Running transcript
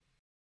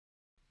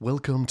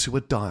Welcome to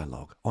a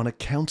dialogue on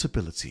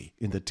accountability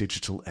in the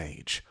digital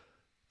age.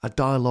 A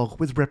dialogue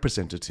with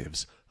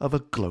representatives of a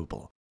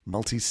global,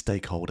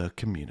 multi-stakeholder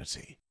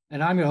community.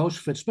 And I'm your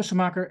host, Frits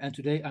Bussemaker, and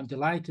today I'm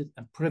delighted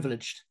and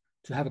privileged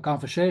to have a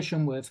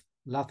conversation with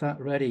Lata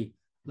Reddy.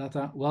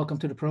 Lata, welcome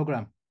to the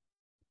program.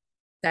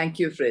 Thank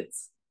you,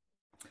 Frits.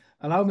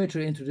 Allow me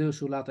to introduce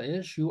who Lata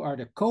is. You are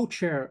the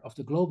co-chair of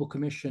the Global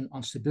Commission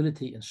on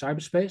Stability in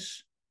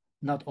Cyberspace.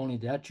 Not only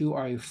that, you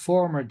are a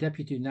former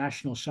Deputy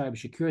National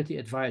Cybersecurity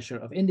Advisor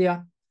of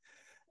India.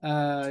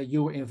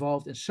 You were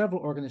involved in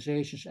several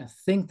organizations and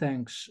think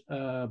tanks,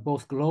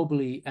 both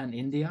globally and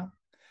India.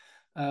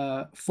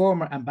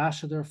 Former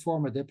ambassador,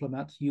 former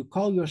diplomat. You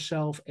call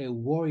yourself a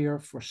warrior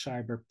for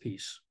cyber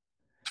peace.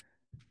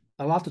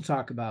 A lot to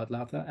talk about,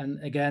 Lata.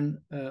 And again,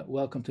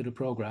 welcome to the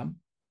program.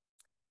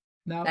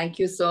 Now, thank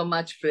you so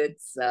much,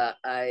 Frits.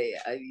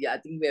 I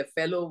think we're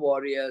fellow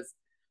warriors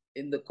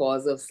in the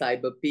cause of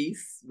cyber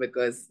peace,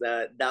 because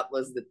that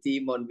was the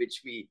theme on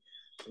which we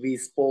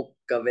spoke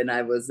when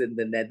I was in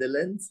the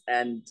Netherlands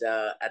and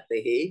at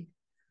The Hague.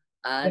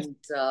 And,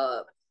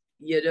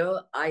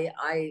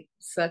 I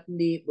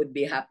certainly would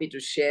be happy to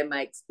share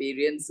my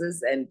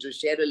experiences and to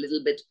share a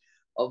little bit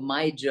of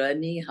my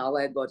journey, how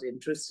I got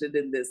interested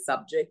in this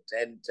subject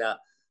and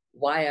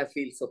why I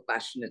feel so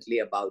passionately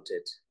about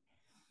it.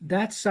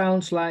 That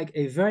sounds like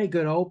a very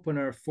good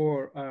opener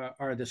for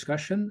our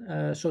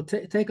discussion. So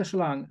take us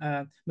along.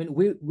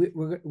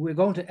 We're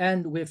going to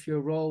end with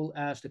your role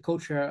as the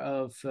co-chair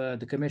of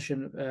the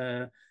Commission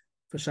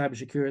for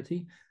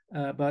Cybersecurity.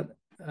 But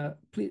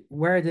please,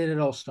 where did it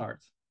all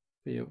start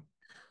for you?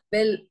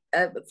 Well,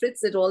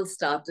 Frits, it all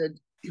started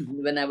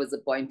when I was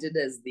appointed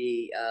as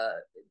the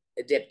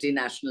Deputy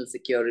National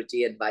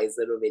Security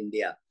Advisor of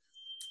India.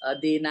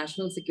 The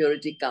National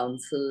Security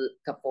Council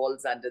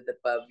falls under the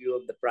purview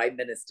of the Prime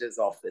Minister's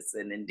office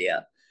in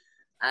India.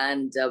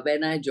 And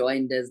when I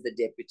joined as the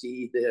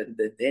deputy,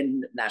 the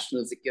then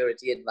National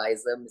Security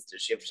Advisor, Mr.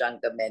 Shiv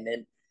Shankar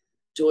Menon,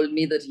 told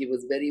me that he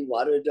was very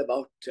worried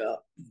about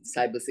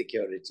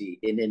cybersecurity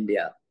in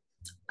India.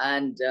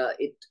 And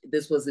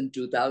this was in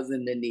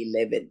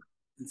 2011,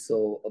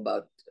 so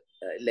about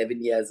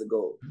 11 years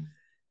ago.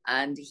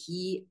 And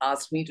he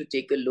asked me to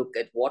take a look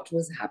at what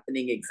was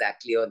happening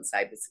exactly on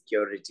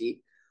cybersecurity,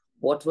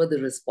 what were the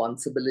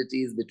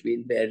responsibilities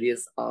between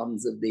various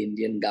arms of the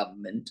Indian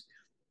government,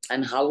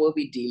 and how are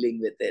we dealing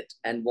with it,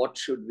 and what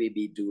should we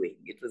be doing?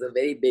 It was a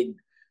very big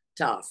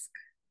task.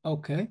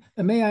 Okay.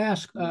 And may I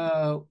ask,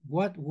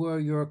 what were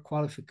your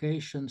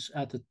qualifications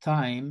at the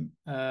time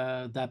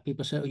that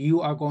people said,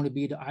 you are going to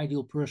be the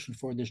ideal person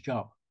for this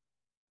job?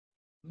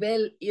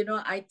 Well,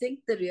 I think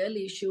the real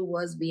issue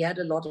was we had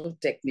a lot of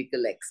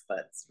technical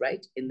experts,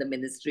 right, in the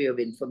Ministry of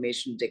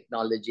Information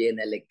Technology and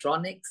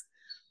Electronics,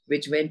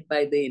 which went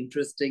by the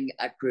interesting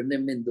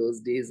acronym in those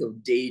days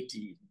of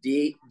DEITY,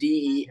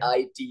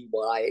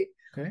 D-E-I-T-Y,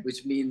 okay,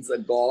 which means a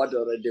god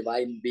or a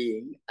divine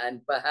being.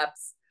 And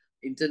perhaps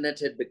internet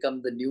had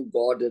become the new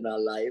god in our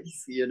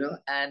lives,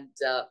 and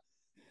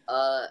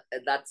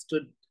that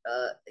stood,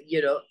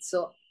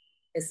 so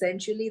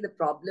essentially, the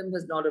problem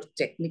was not of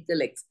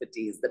technical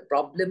expertise. The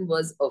problem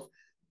was of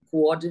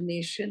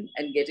coordination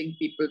and getting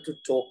people to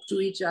talk to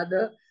each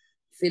other,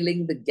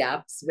 filling the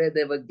gaps where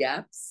there were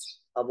gaps,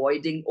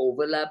 avoiding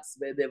overlaps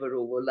where there were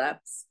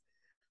overlaps,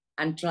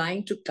 and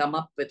trying to come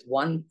up with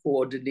one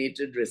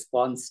coordinated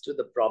response to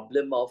the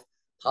problem of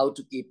how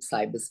to keep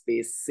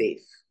cyberspace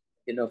safe,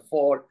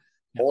 for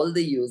all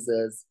the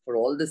users, for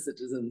all the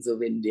citizens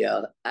of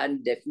India,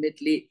 and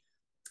definitely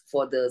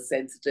for the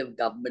sensitive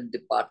government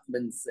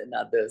departments and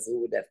others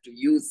who would have to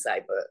use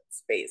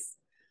cyberspace.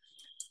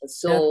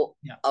 So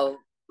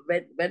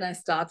when I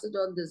started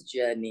on this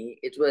journey,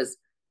 it was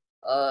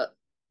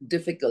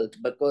difficult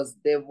because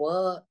there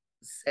were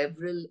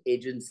several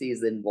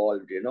agencies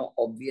involved.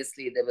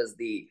 Obviously there was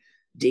the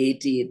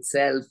DEITY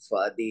itself,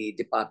 the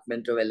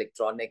Department of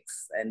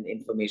Electronics and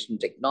Information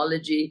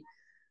Technology.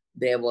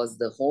 There was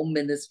the Home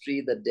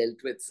Ministry that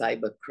dealt with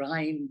cyber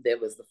crime. There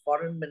was the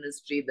Foreign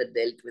Ministry that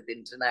dealt with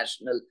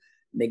international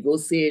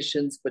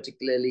negotiations,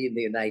 particularly in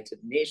the United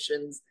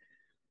Nations.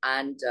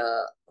 And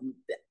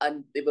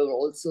there were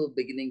also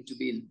beginning to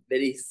be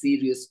very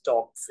serious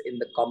talks in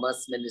the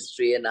Commerce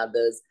Ministry and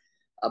others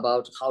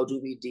about how do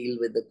we deal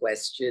with the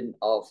question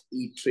of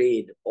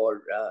e-trade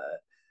or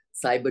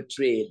cyber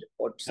trade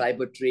or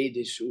cyber trade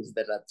issues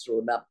that are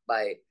thrown up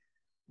by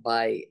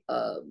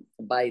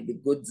the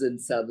goods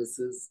and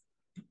services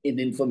in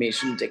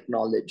information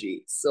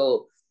technology.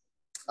 So,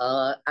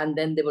 and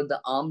then there were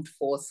the armed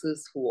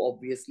forces who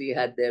obviously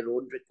had their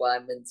own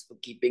requirements for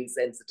keeping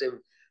sensitive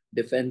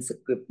defense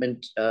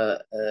equipment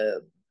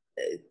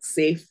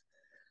safe.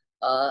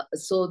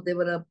 So there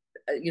were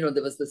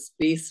there was the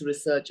Space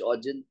Research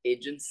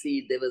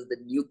Agency, there was the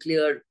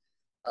nuclear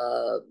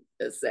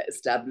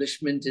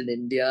establishment in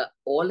India.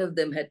 All of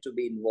them had to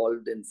be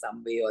involved in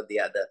some way or the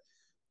other.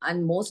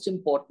 And most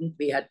important,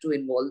 we had to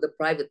involve the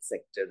private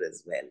sector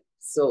as well.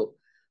 So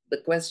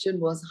the question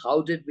was,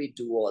 how did we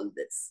do all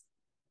this?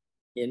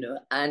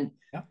 And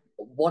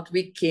what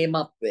we came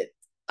up with,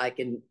 I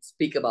can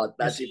speak about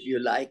that Yes. if you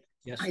like,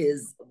 Yes.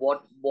 is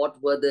what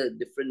were the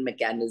different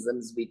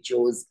mechanisms we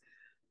chose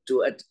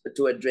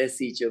to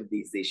address each of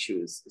these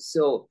issues.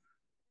 So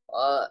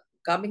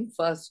coming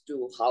first to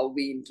how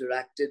we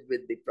interacted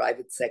with the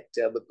private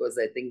sector, because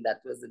I think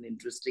that was an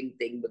interesting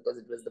thing, because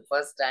it was the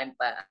first time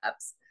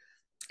perhaps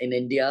in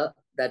India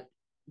that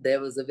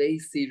there was a very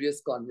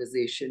serious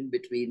conversation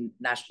between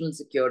national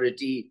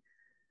security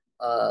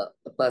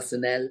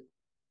personnel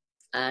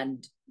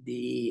and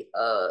the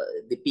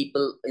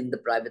people in the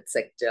private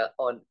sector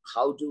on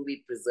how do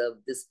we preserve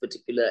this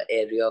particular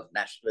area of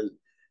national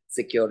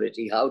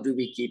security, how do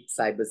we keep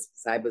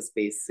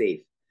cyberspace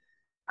safe.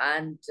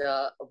 And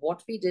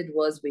what we did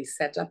was we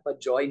set up a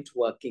joint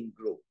working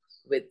group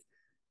with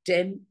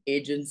 10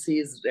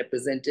 agencies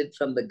represented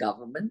from the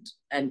government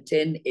and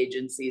 10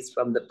 agencies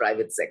from the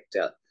private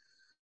sector.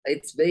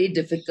 It's very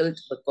difficult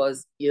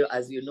because,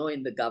 as you know,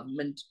 in the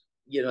government,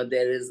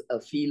 there is a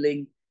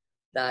feeling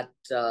that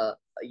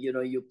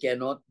you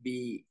cannot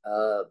be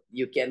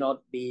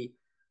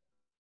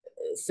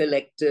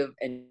selective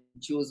and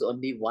choose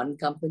only one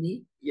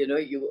company.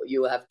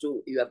 You have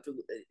to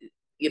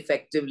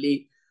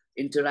effectively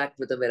interact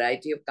with a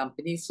variety of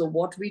companies. So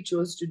what we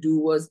chose to do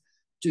was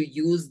to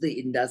use the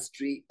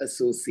industry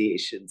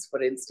associations.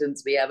 For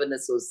instance, we have an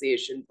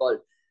association called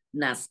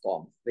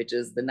NASSCOM, which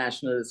is the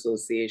National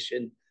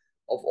Association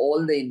of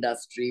all the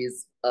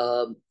industries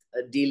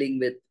dealing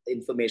with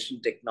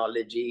information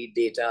technology,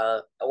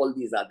 data, all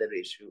these other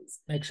issues.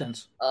 Makes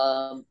sense.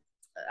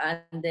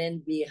 And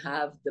then we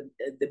have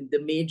the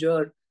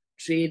major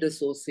trade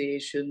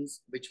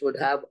associations, which would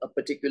have a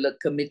particular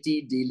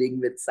committee dealing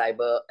with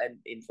cyber and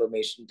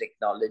information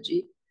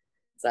technology,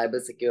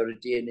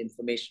 cybersecurity and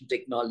information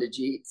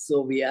technology.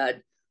 So we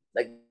had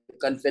like the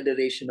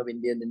Confederation of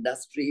Indian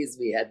Industries,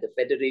 we had the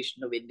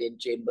Federation of Indian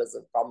Chambers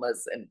of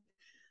Commerce and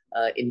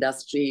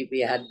Industry, we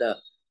had the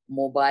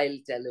mobile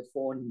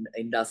telephone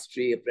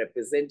industry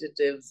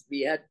representatives,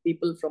 we had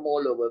people from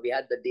all over, we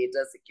had the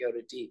Data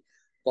Security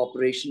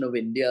Corporation of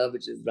India,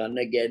 which is run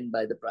again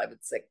by the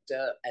private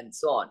sector, and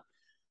so on.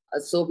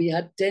 So we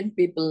had 10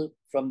 people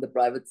from the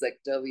private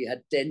sector, we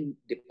had 10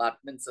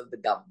 departments of the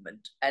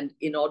government. And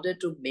in order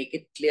to make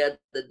it clear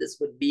that this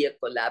would be a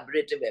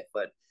collaborative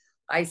effort,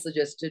 I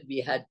suggested we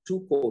had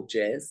two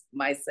co-chairs,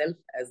 myself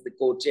as the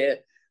co-chair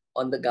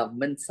on the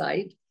government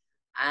side,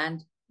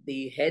 and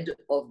the head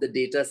of the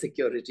Data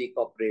Security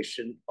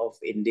Corporation of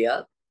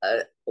India,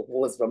 who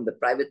was from the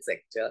private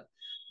sector,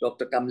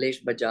 Dr.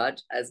 Kamlesh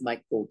Bajaj, as my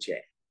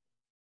co-chair.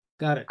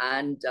 Got it.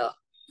 And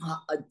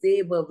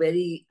they were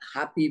very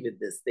happy with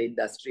this, the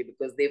industry,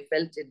 because they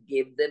felt it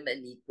gave them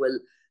an equal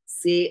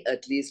say,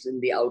 at least in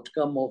the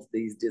outcome of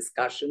these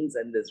discussions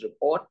and this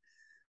report.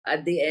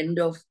 At the end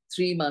of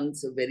 3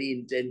 months of very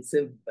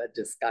intensive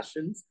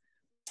discussions,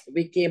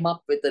 we came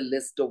up with a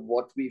list of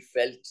what we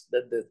felt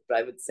that the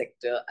private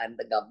sector and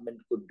the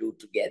government could do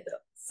together.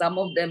 Some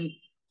of them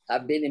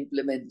have been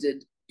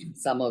implemented,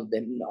 some of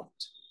them not.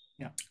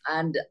 Yeah.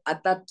 And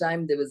at that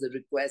time, there was a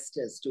request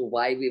as to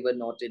why we were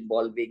not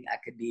involving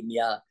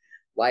academia,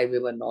 why we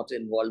were not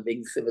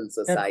involving civil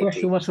society. That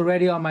question was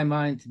already on my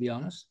mind, to be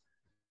honest.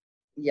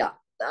 Yeah.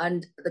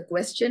 And the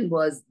question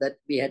was that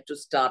we had to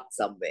start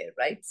somewhere,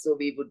 right? So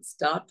we would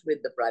start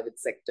with the private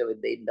sector,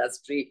 with the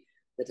industry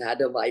that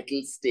had a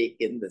vital stake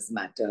in this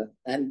matter.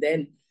 And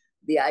then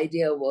the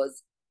idea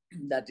was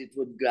that it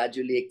would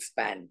gradually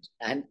expand.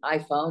 And I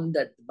found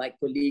that my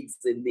colleagues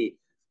in the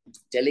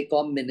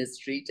telecom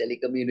ministry,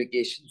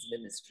 telecommunications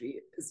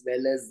ministry, as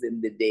well as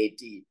in the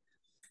DAITY,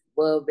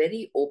 were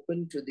very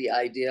open to the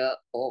idea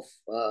of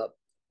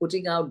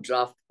putting out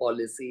draft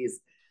policies,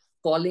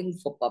 calling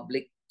for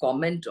public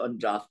comment on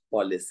draft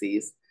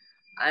policies.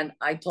 And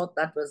I thought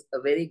that was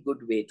a very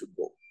good way to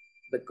go,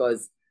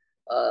 because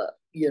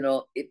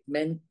it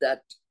meant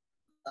that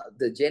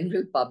the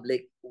general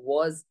public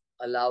was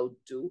allowed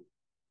to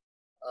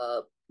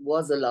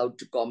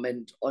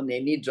comment on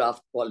any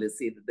draft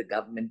policy that the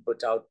government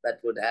put out that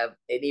would have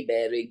any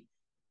bearing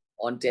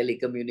on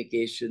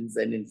telecommunications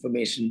and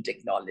information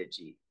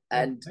technology.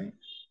 And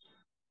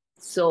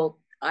so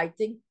I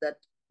think that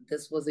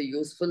this was a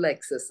useful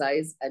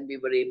exercise, and we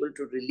were able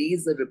to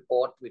release a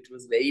report which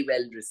was very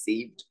well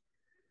received.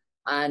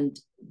 And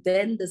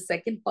then the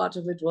second part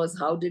of it was,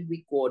 how did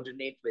we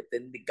coordinate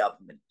within the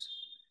government?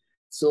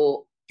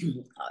 So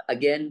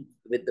again,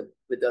 with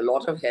a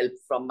lot of help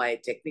from my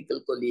technical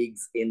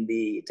colleagues in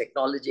the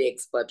technology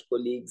expert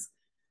colleagues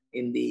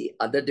in the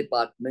other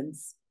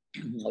departments,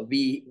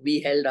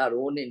 we held our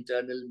own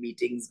internal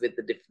meetings with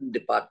the different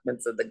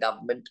departments of the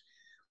government.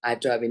 I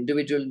had to have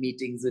individual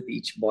meetings with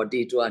each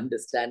body to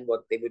understand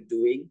what they were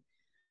doing,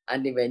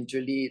 and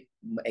eventually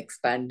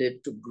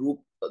expanded to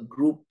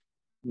group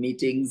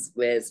meetings,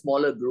 where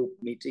smaller group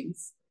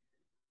meetings,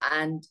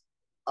 and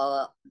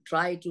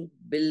try to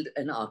build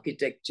an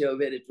architecture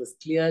where it was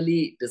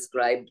clearly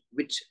described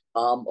which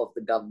arm of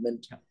the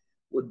government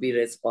would be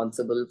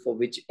responsible for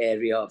which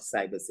area of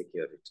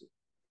cybersecurity.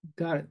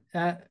 Got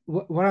it.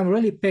 What I'm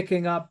really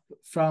picking up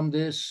from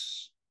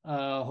this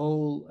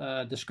whole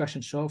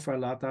discussion so far,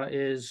 Lata,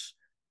 is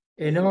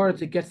In order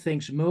to get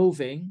things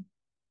moving,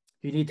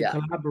 you need to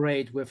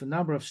collaborate with a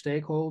number of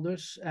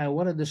stakeholders. And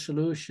one of the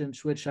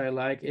solutions which I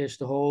like is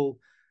the whole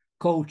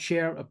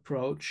co-chair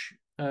approach,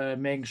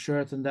 making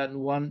certain that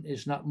one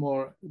is not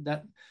more,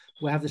 that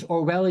we have this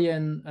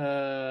Orwellian,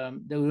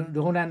 they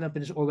don't end up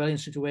in this Orwellian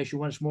situation,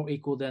 one is more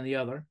equal than the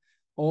other.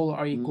 All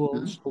are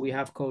equal, so we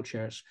have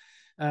co-chairs.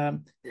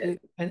 And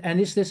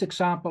is this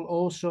example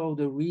also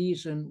the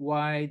reason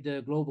why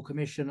the Global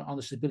Commission on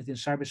the Stability in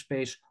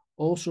Cyberspace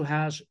also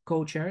has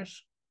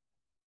co-chairs?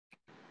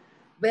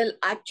 Well,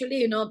 actually,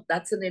 you know,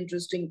 that's an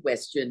interesting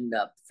question,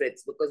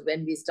 Fritz, because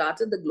when we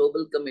started the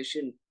Global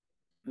Commission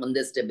on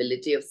the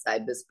Stability of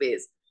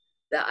Cyberspace,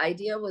 the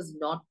idea was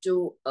not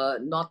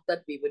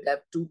that we would have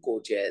two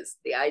co-chairs.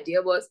 The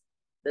idea was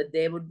that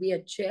there would be a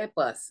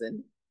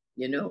chairperson,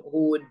 you know,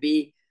 who would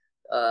be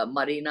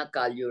Marina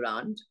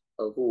Kaljurand,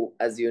 who,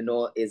 as you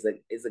know, is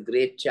a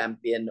great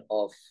champion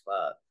of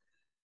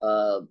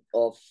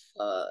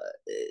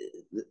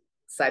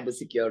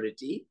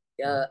cybersecurity.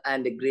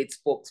 And a great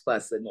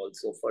spokesperson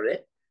also for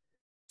it.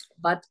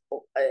 But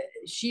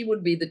she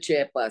would be the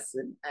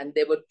chairperson, and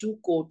there were two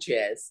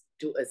co-chairs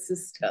to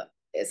assist her,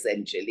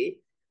 essentially.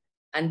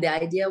 And the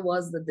idea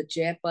was that the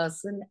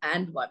chairperson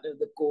and one of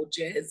the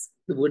co-chairs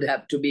would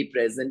have to be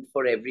present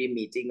for every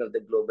meeting of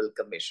the Global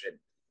Commission,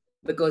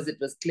 because it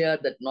was clear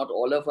that not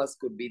all of us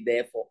could be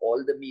there for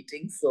all the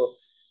meetings. So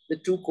the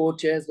two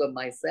co-chairs were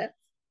myself,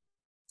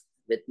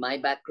 with my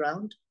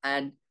background,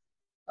 and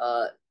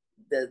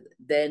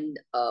then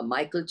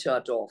Michael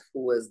Chertoff,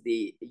 who was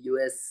the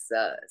U.S.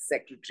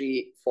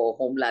 Secretary for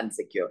Homeland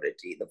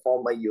Security, the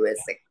former U.S.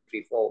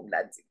 Secretary for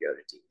Homeland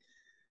Security.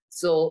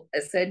 So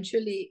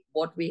essentially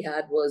what we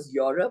had was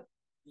Europe.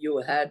 You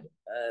had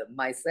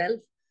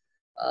myself,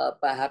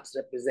 perhaps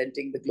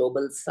representing the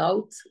Global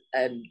South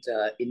and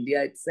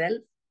India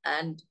itself.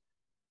 And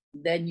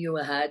then you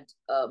had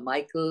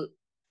Michael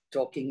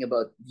talking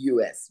about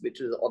US,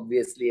 which was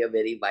obviously a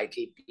very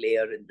vital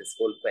player in this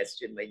whole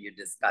question when you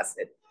discuss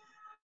it.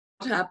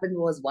 What happened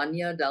was 1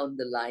 year down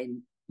the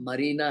line,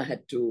 Marina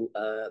had to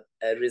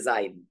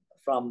resign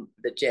from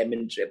the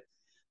chairmanship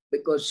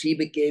because she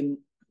became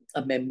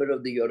a member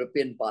of the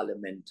European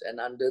Parliament. And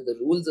under the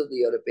rules of the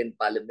European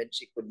Parliament,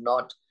 she could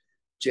not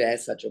chair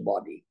such a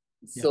body.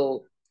 Yeah.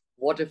 So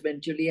what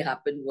eventually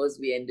happened was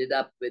we ended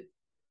up with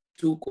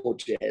two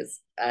co-chairs.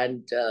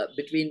 And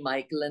between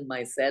Michael and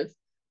myself,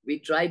 we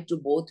tried to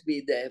both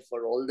be there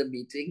for all the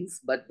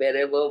meetings, but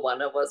wherever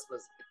one of us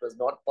was, it was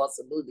not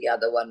possible, the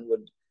other one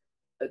would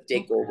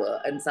take over.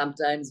 And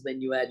sometimes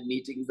when you had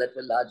meetings that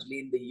were largely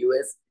in the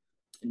US,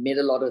 it made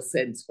a lot of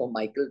sense for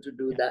Michael to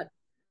do that.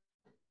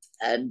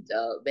 And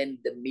when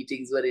the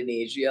meetings were in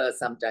Asia,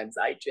 sometimes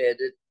I chaired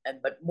it.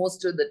 But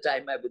most of the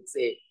time, I would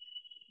say,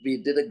 we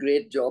did a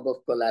great job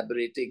of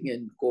collaborating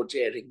and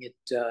co-chairing it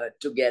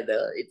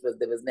together.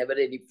 There was never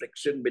any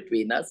friction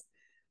between us.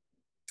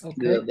 Okay.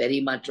 We were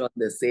very much on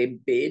the same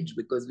page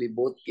because we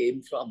both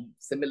came from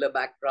similar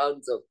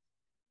backgrounds of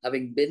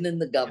having been in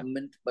the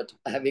government, but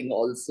having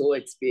also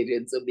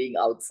experience of being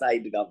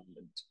outside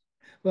government.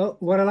 Well,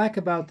 what I like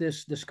about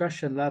this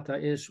discussion, Lata,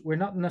 is we're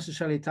not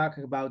necessarily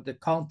talking about the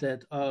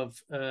content of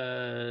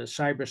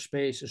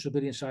cyberspace,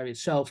 civilian cyber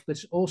itself, but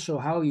it's also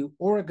how you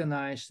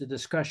organize the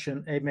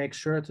discussion and make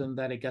certain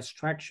that it gets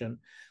traction,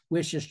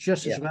 which is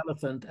just as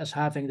relevant as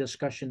having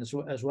discussion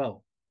as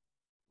well.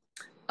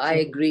 I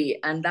agree.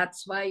 And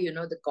that's why, you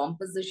know, the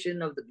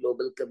composition of the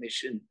Global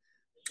Commission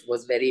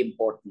was very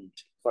important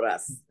for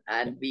us.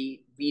 And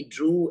we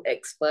drew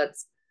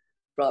experts.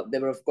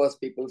 There were, of course,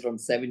 people from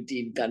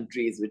 17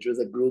 countries, which was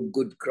a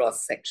good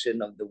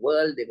cross-section of the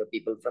world. There were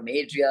people from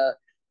Asia.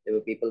 There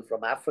were people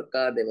from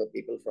Africa. There were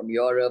people from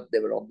Europe.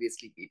 There were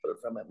obviously people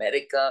from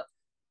America.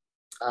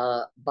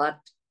 But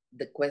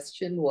the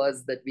question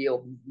was that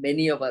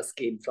many of us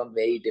came from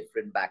very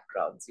different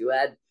backgrounds. You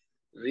had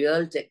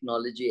real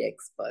technology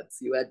experts.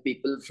 You had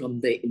people from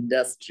the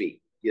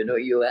industry. You know,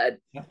 you had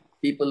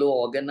people who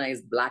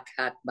organized black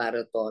hat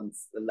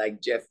marathons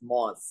like Jeff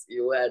Moss.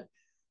 You had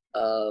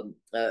a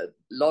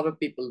lot of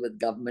people with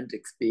government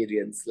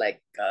experience,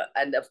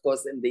 and of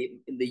course in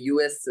the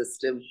US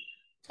system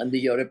and the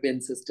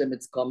European system,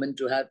 it's common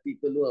to have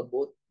people who have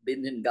both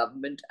been in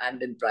government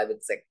and in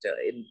private sector.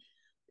 In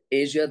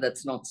Asia,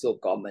 that's not so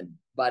common.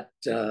 But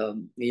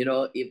you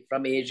know,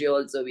 from Asia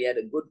also, we had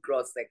a good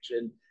cross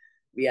section.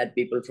 We had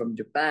people from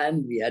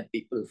Japan. We had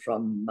people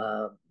from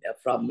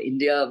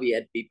India. We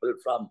had people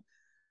from,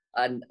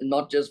 and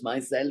not just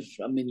myself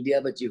from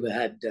India, but you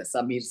had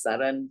Samir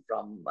Saran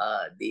from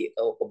the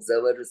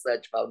Observer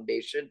Research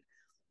Foundation.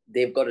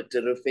 They've got a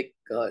terrific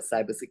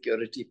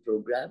cybersecurity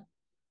program.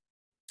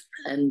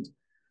 And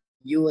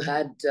you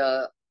had,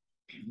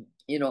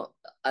 you know,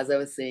 as I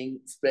was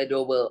saying, spread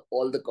over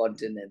all the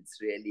continents,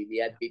 really. We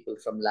had people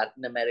from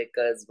Latin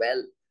America as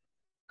well.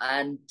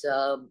 And,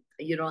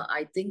 you know,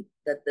 I think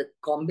that the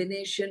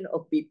combination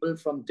of people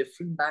from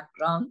different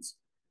backgrounds,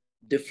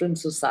 different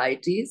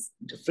societies,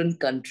 different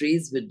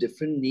countries with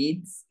different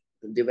needs,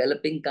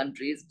 developing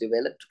countries,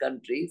 developed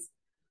countries,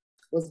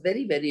 was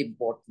very, very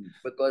important,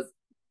 because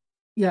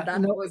Yeah,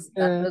 that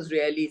was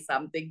really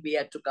something we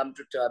had to come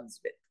to terms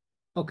with.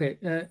 Okay,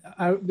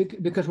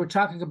 because we're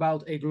talking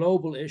about a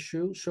global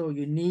issue, so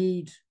you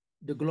need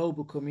the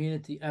global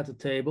community at the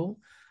table.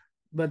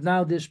 But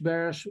now this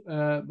brings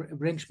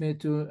me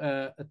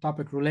to a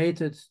topic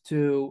related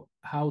to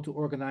how to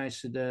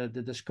organize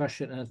the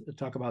discussion and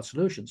talk about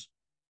solutions.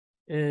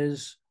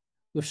 Is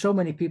with so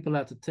many people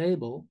at the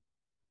table,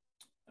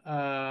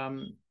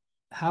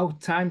 how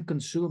time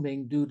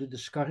consuming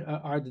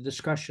are the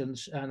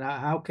discussions, and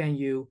how can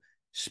you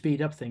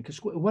speed up things?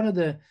 Because one of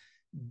the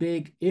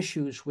big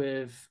issues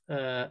with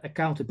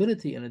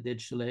accountability in a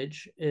digital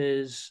age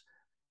is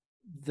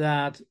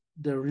that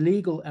the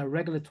legal and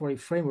regulatory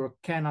framework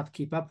cannot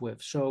keep up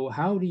with. So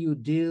how do you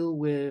deal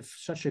with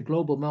such a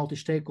global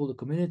multi-stakeholder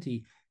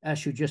community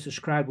as you just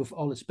described with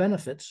all its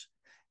benefits?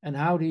 And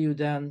how do you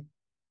then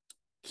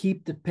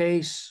keep the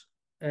pace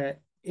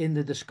in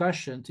the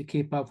discussion to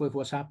keep up with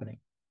what's happening?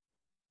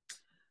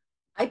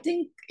 I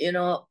think,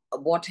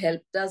 what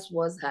helped us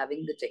was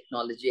having the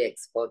technology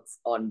experts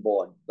on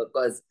board,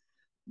 because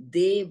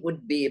they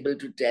would be able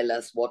to tell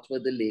us what were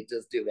the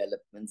latest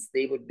developments.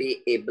 They would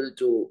be able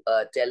to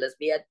tell us.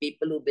 We had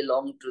people who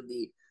belong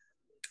to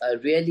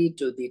really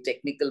to the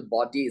technical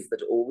bodies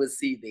that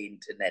oversee the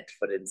internet,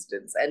 for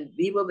instance. And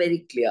we were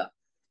very clear.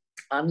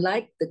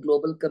 Unlike the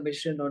Global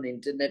Commission on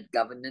Internet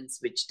Governance,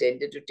 which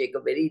tended to take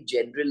a very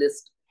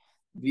generalist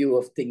view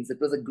of things, it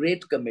was a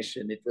great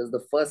commission. It was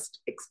the first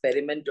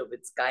experiment of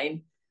its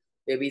kind,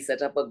 where we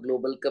set up a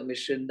global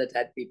commission that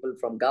had people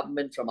from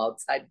government, from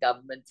outside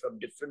government, from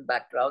different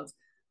backgrounds.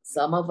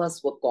 Some of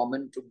us were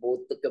common to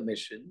both the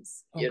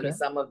commissions,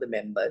 some of the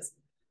members.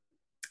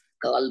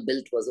 Carl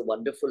Bildt was a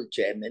wonderful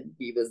chairman.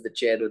 He was the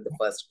chair of the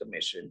first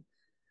commission.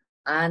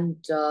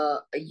 And, I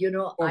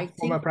think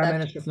former Prime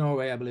Minister of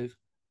Norway, I believe.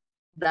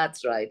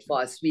 That's right,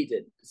 for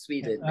Sweden.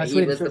 Yeah,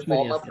 he was the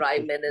former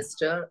Prime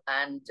Minister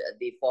and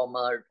the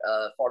former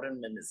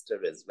Foreign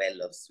Minister as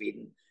well of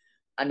Sweden.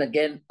 And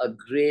again, a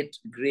great,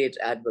 great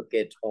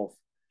advocate of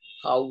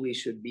how we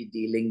should be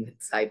dealing with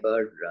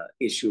cyber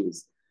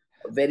issues.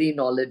 Very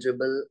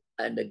knowledgeable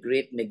and a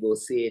great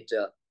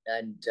negotiator.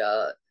 And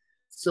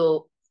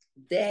so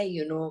there,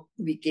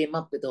 we came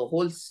up with a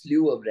whole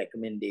slew of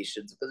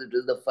recommendations because it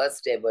was the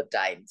first ever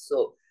time.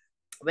 So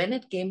when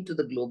it came to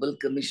the Global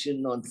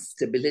Commission on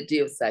Stability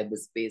of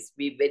Cyberspace,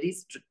 we very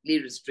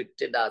strictly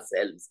restricted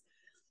ourselves.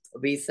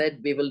 We said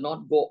we will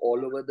not go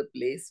all over the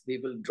place. We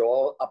will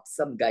draw up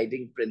some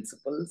guiding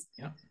principles.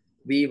 Yeah.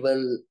 We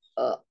will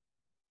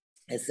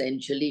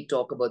essentially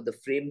talk about the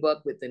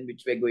framework within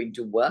which we're going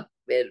to work.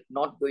 We're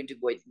not going to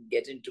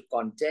get into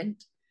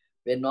content.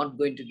 We're not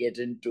going to get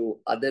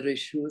into other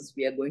issues.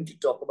 We are going to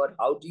talk about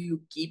how do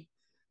you keep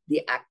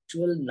the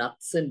actual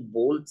nuts and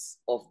bolts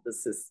of the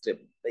system,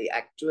 the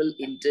actual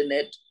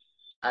internet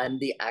and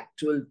the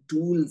actual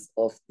tools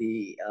of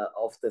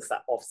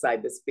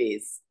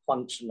cyberspace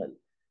functional.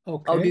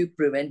 Okay. How do you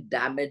prevent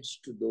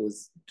damage to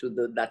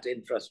that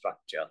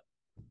infrastructure?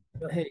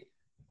 Hey,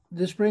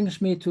 this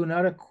brings me to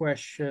another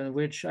question,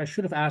 which I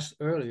should have asked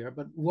earlier.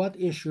 But what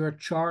is your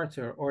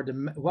charter, or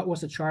what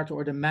was the charter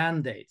or the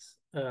mandate?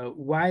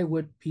 Why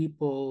would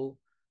people?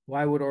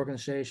 Why would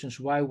organizations?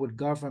 Why would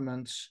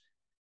governments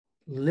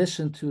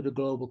listen to the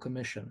Global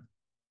Commission?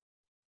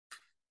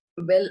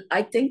 Well,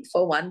 I think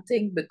for one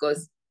thing,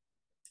 because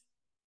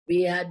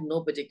we had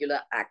no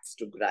particular axe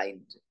to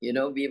grind.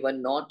 We were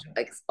not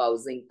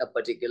espousing a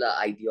particular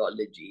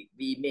ideology.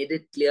 We made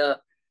it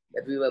clear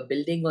that we were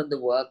building on the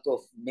work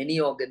of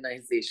many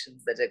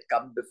organizations that had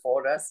come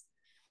before us,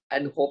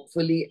 and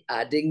hopefully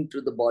adding to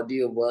the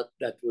body of work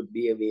that would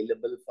be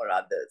available for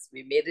others.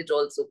 We made it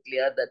also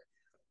clear that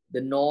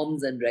the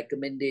norms and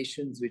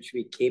recommendations which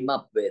we came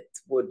up with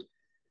would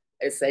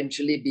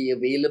essentially be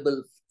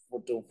available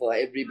for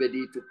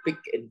everybody to pick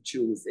and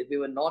choose. If we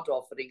were not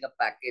offering a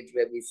package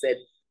where we said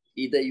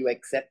either you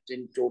accept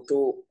in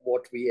toto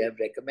what we have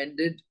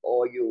recommended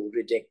or you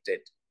reject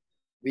it.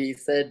 We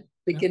said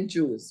pick and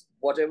choose.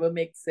 Whatever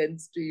makes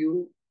sense to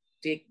you,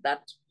 take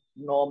that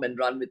norm and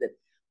run with it.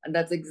 And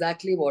that's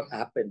exactly what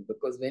happened,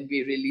 because when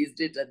we released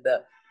it at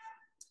the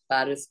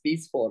Paris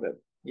Peace Forum,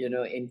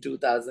 in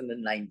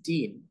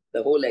 2019,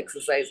 the whole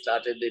exercise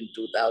started in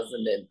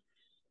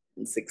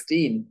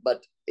 2016,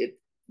 but it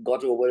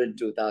got over in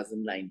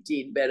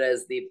 2019,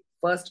 whereas the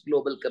first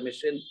Global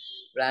Commission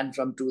ran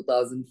from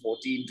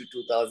 2014 to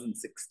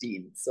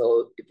 2016.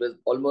 So it was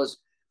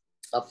almost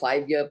a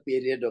 5-year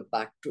period of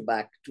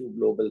back-to-back 2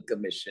 Global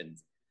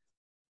Commissions.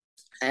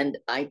 And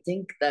I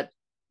think that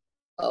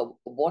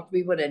what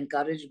we were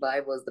encouraged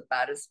by was the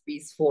Paris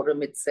Peace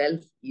Forum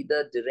itself,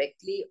 either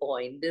directly or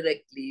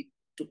indirectly,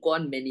 took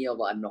on many of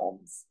our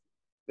norms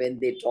when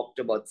they talked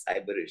about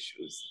cyber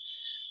issues.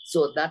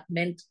 So that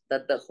meant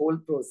that the whole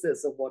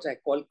process of what I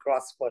call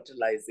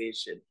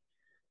cross-fertilization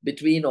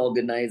between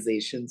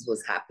organizations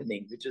was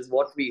happening, which is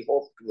what we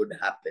hoped would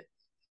happen,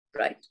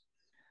 right?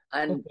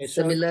 And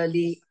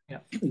similarly,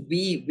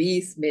 we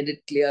made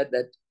it clear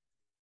that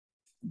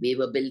we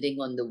were building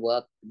on the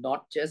work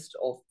not just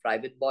of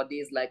private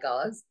bodies like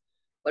ours,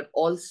 but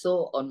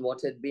also on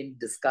what had been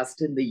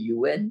discussed in the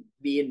UN.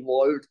 We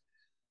involved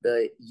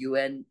the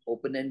UN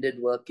Open-Ended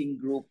Working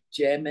Group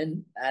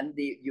chairman and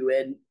the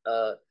UN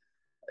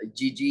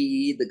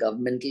GGE, the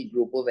governmental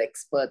group of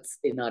experts,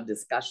 in our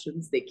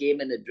discussions. They came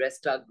and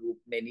addressed our group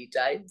many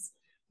times.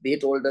 They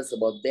told us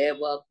about their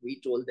work. We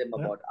told them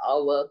about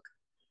our work.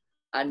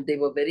 And they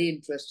were very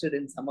interested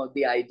in some of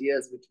the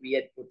ideas which we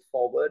had put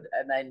forward.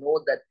 And I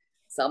know that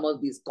some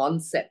of these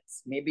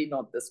concepts, maybe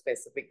not the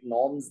specific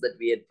norms that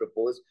we had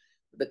proposed,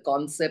 the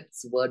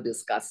concepts were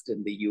discussed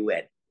in the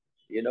UN,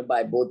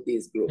 by both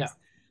these groups. Yeah.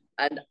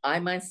 And I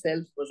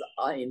myself was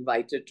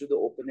invited to the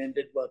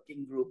Open-Ended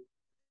Working Group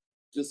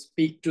to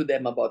speak to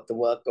them about the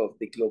work of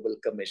the Global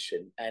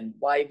Commission and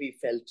why we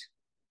felt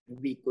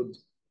we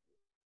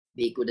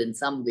could in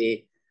some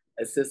way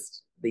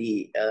assist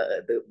the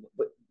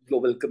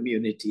global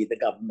community, the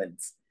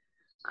governments.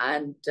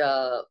 And,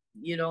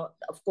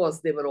 of course,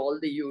 there were all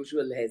the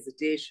usual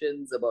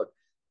hesitations about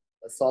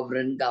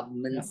sovereign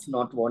governments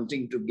not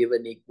wanting to give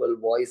an equal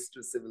voice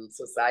to civil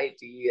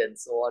society and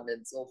so on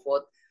and so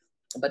forth.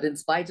 But in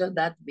spite of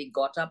that, we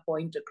got our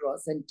point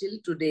across. And till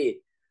today,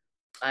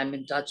 I'm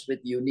in touch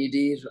with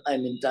UNIDIR.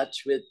 I'm in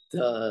touch with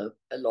a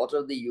lot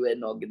of the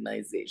UN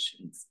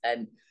organizations.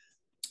 And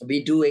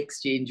we do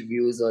exchange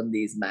views on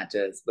these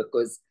matters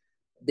because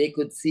they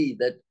could see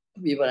that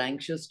we were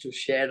anxious to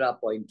share our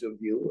point of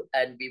view,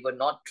 and we were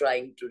not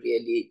trying to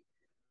really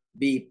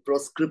be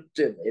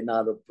prescriptive in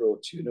our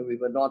approach. We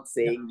were not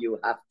saying you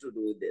have to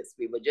do this.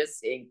 We were just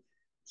saying,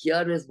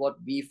 here is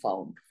what we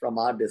found from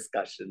our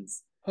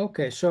discussions.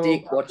 Okay, so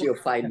take what you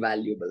find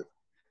valuable.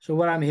 So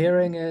what I'm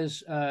hearing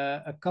is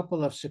a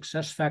couple of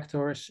success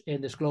factors in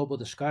this global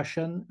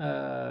discussion,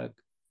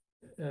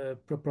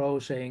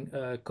 proposing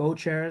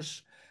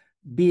co-chairs,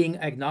 being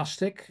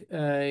agnostic,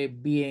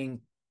 being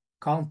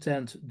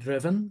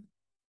content-driven.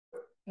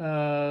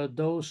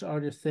 Those are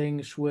the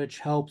things which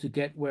help to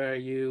get where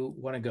you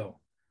want to go.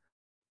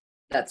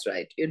 That's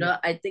right.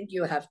 I think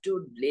you have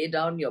to lay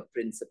down your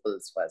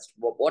principles first.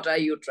 What are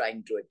you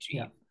trying to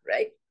achieve,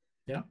 right?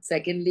 Yeah.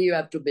 Secondly, you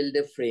have to build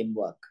a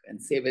framework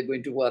and say we're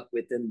going to work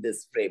within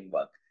this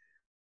framework.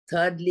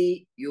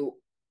 Thirdly, you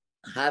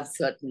have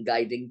certain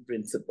guiding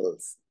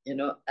principles,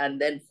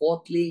 and then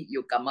fourthly,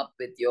 you come up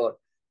with your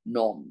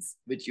norms,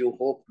 which you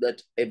hope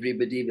that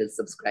everybody will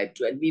subscribe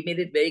to. And we made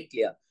it very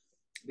clear.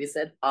 We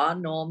said our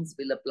norms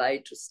will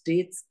apply to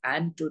states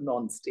and to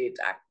non-state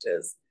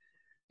actors.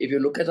 If you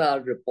look at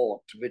our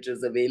report, which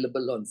is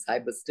available on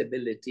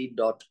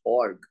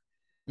cyberstability.org,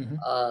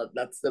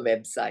 that's the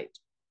website.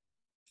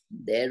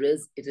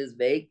 It is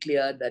very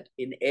clear that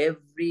in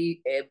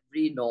every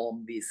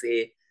norm, we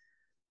say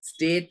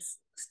states,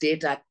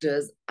 state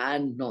actors,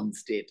 and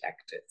non-state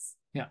actors.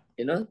 Yeah.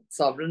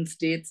 Sovereign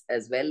states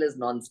as well as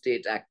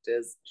non-state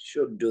actors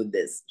should do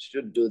this,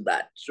 should do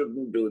that,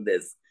 shouldn't do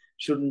this,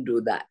 shouldn't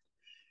do that.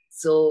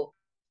 So,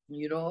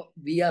 we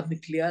are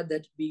clear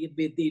that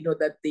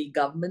that the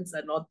governments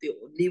are not the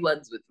only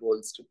ones with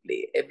roles to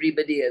play.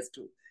 Everybody has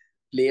to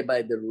play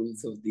by the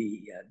rules of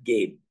the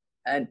game.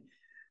 And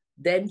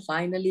then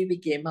finally, we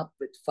came up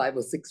with 5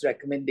 or 6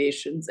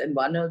 recommendations. And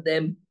one of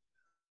them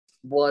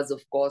was,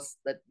 of course,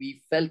 that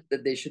we felt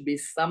that there should be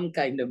some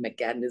kind of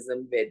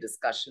mechanism where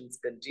discussions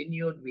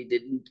continued. We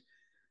didn't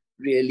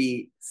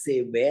really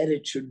say where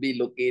it should be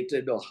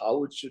located or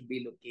how it should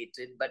be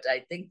located. But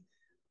I think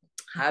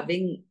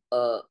having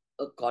a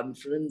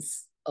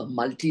conference, a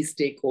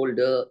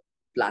multi-stakeholder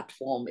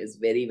platform is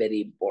very,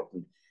 very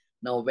important.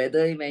 Now,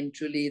 whether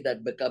eventually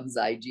that becomes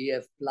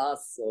IGF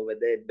Plus or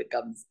whether it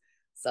becomes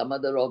some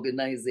other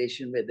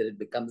organization, whether it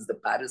becomes the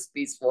Paris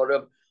Peace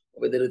Forum,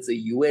 or whether it's a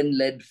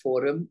UN-led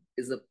forum,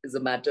 is a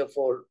matter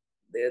for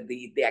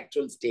the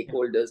actual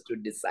stakeholders to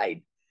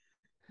decide.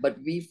 But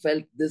we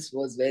felt this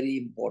was very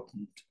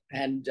important.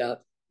 And a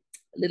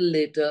little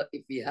later,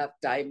 if we have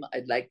time,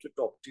 I'd like to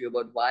talk to you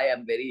about why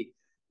I'm very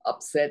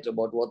upset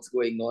about what's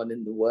going on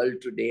in the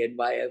world today and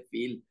why I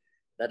feel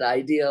that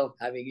idea of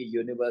having a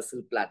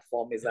universal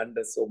platform is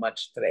under so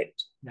much threat.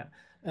 Yeah.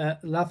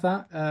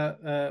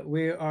 Latha,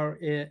 we are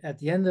at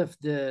the end of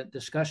the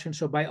discussion,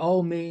 so by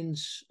all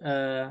means,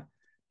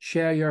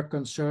 share your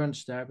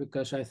concerns there,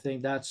 because I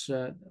think that's,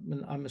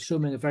 I'm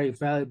assuming, a very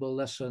valuable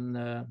lesson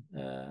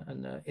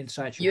and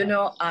insight.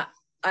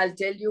 I'll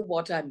tell you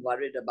what I'm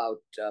worried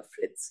about,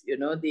 Fritz.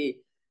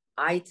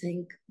 I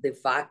think the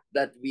fact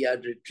that we are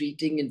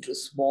retreating into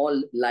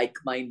small,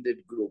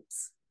 like-minded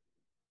groups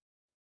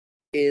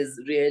is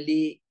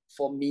really,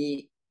 for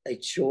me,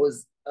 it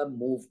shows a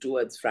move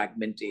towards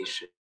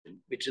fragmentation,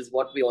 which is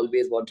what we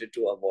always wanted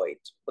to avoid.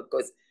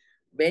 Because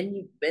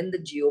when the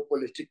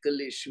geopolitical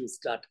issues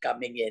start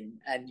coming in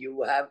and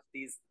you have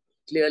these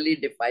clearly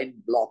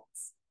defined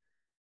blocks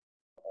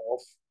of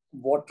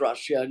what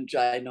Russia and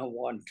China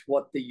want,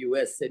 what the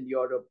US and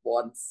Europe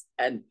wants,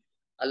 and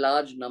a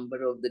large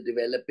number of the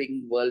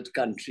developing world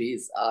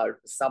countries are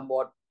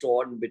somewhat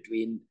torn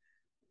between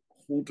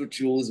who to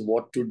choose,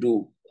 what to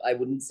do. I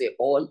wouldn't say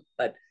all,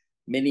 but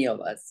many of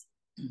us.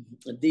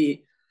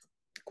 The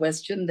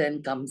question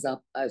then comes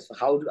up as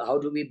how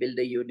do we build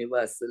a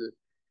universal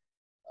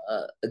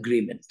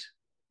agreement,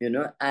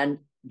 and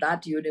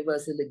that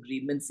universal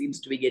agreement seems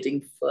to be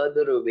getting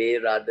further away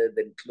rather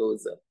than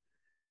closer.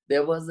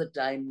 There was a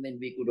time when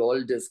we could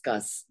all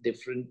discuss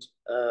different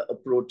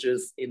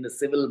approaches in a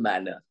civil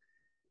manner.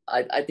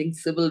 I think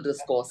civil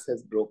discourse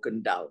has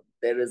broken down.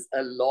 There is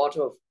a lot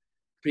of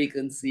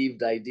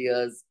preconceived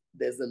ideas.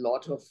 There's a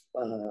lot of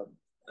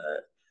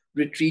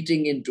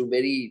retreating into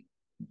very,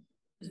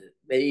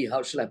 very,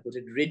 how shall I put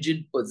it,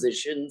 rigid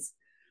positions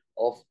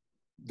of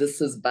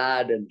this is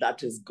bad and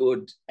that is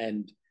good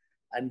and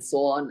so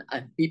on.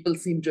 And people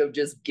seem to have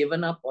just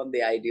given up on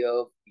the idea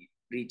of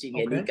reaching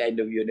any kind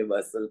of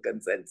universal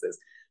consensus.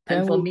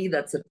 And for me,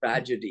 that's a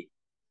tragedy.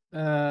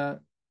 I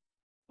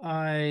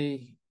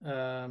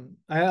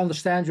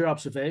understand your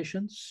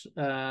observations.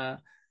 Are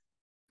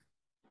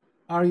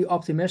you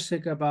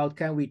optimistic about,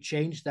 can we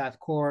change that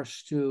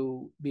course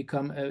to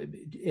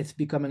it's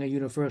becoming a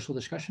universal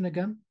discussion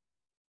again?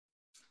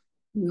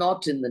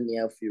 Not in the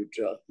near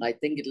future. I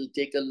think it'll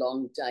take a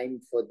long time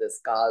for the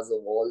scars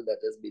of all that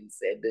has been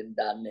said and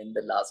done in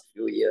the last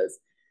few years,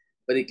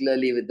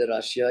 particularly with the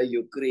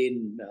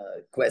Russia-Ukraine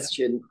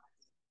question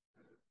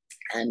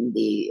and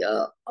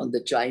on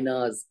the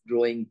China's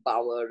growing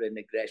power and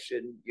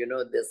aggression.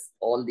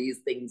 All these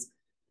things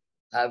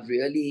have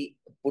really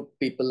put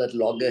people at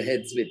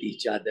loggerheads with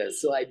each other.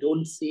 So I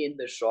don't see in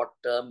the short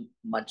term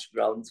much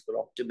grounds for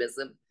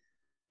optimism.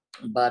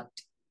 But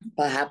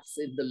perhaps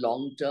in the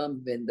long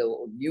term, when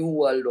the new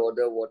world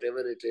order, whatever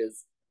it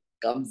is,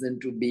 comes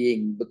into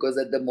being, because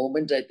at the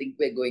moment, I think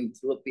we're going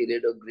through a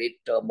period of great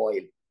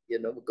turmoil,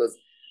 because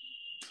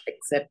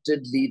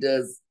accepted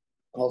leaders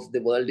of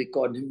the world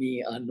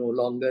economy are no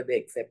longer the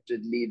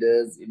accepted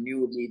leaders.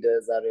 New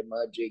leaders are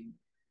emerging.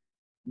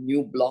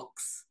 New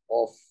blocks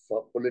of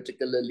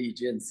political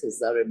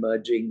allegiances are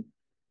emerging.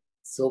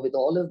 So with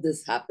all of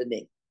this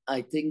happening,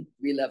 I think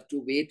we'll have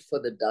to wait for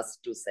the dust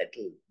to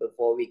settle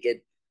before we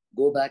can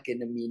go back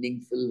in a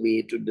meaningful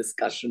way to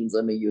discussions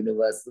on a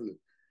universal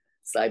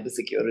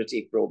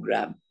cybersecurity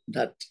program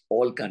that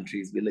all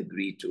countries will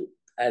agree to.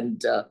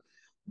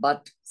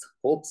 But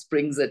hope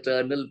springs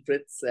eternal,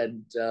 Fritz.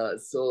 And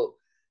so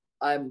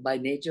I'm by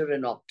nature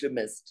an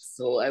optimist.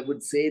 So I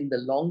would say in the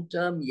long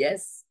term,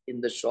 yes.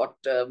 In the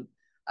short term,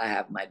 I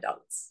have my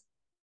doubts.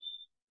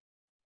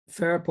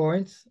 Fair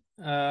point.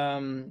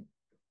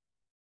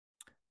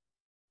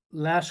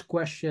 Last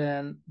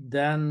question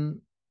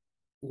then.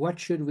 What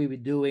should we be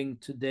doing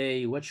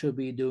today? What should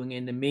we be doing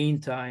in the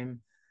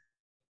meantime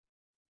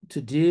to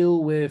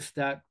deal with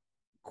that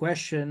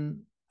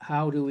question?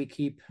 How do we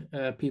keep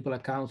people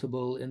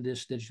accountable in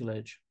this digital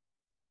age?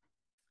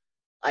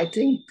 I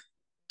think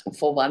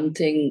for one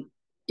thing,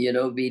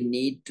 we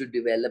need to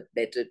develop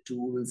better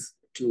tools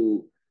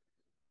to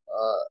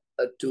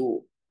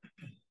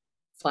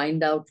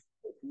find out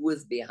who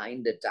is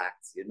behind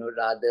attacks,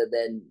 rather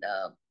than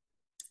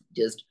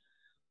just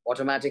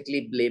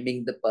automatically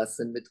blaming the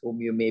person with whom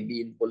you may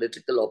be in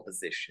political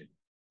opposition.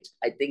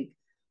 I think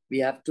we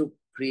have to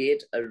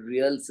create a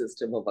real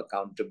system of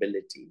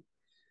accountability.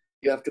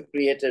 You have to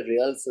create a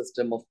real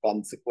system of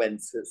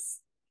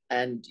consequences.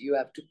 And you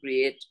have to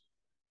create,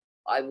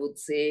 I would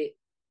say,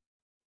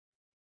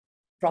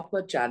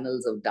 proper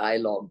channels of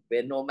dialogue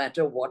where no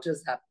matter what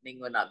is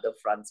happening on other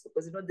fronts,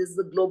 because, this is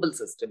a global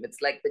system.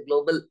 It's like the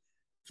global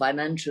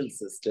financial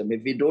system.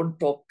 If we don't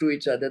talk to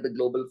each other, the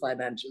global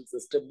financial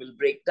system will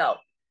break down.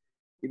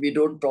 If we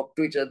don't talk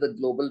to each other, the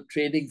global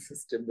trading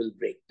system will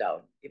break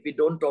down. If we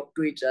don't talk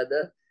to each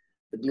other,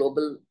 the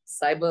global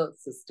cyber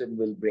system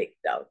will break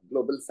down.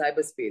 Global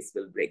cyberspace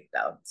will break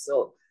down.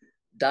 So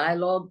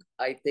dialogue,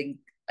 I think,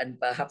 and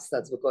perhaps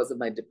that's because of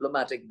my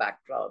diplomatic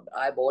background,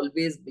 I've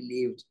always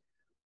believed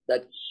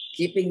that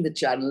keeping the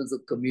channels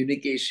of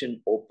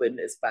communication open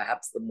is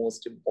perhaps the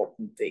most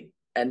important thing.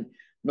 And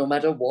no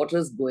matter what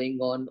is going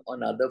on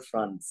other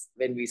fronts,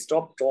 when we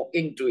stop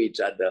talking to each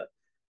other,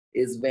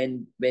 is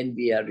when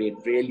we are in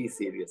really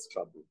serious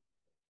trouble.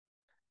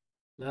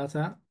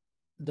 Lata,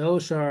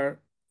 those are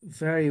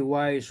very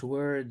wise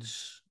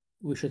words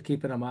we should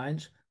keep in our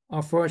minds.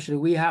 Unfortunately,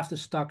 we have to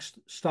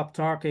stop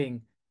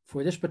talking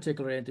for this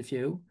particular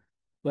interview,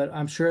 but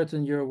I'm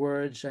certain your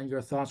words and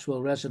your thoughts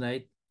will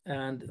resonate.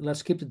 And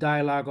let's keep the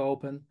dialogue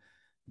open,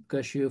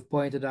 because you've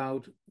pointed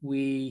out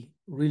we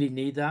really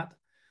need that.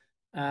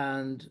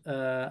 And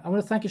I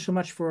want to thank you so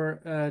much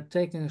for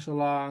taking us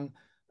along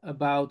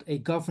about a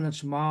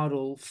governance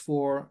model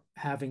for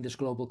having this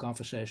global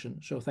conversation.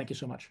 So thank you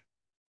so much.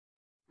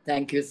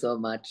 Thank you so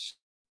much.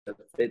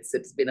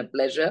 It's been a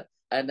pleasure.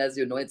 And as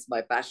you know, it's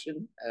my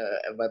passion,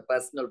 my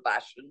personal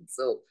passion.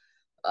 So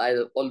I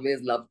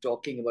always love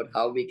talking about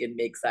how we can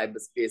make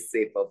cyberspace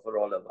safer for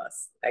all of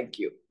us. Thank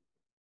you.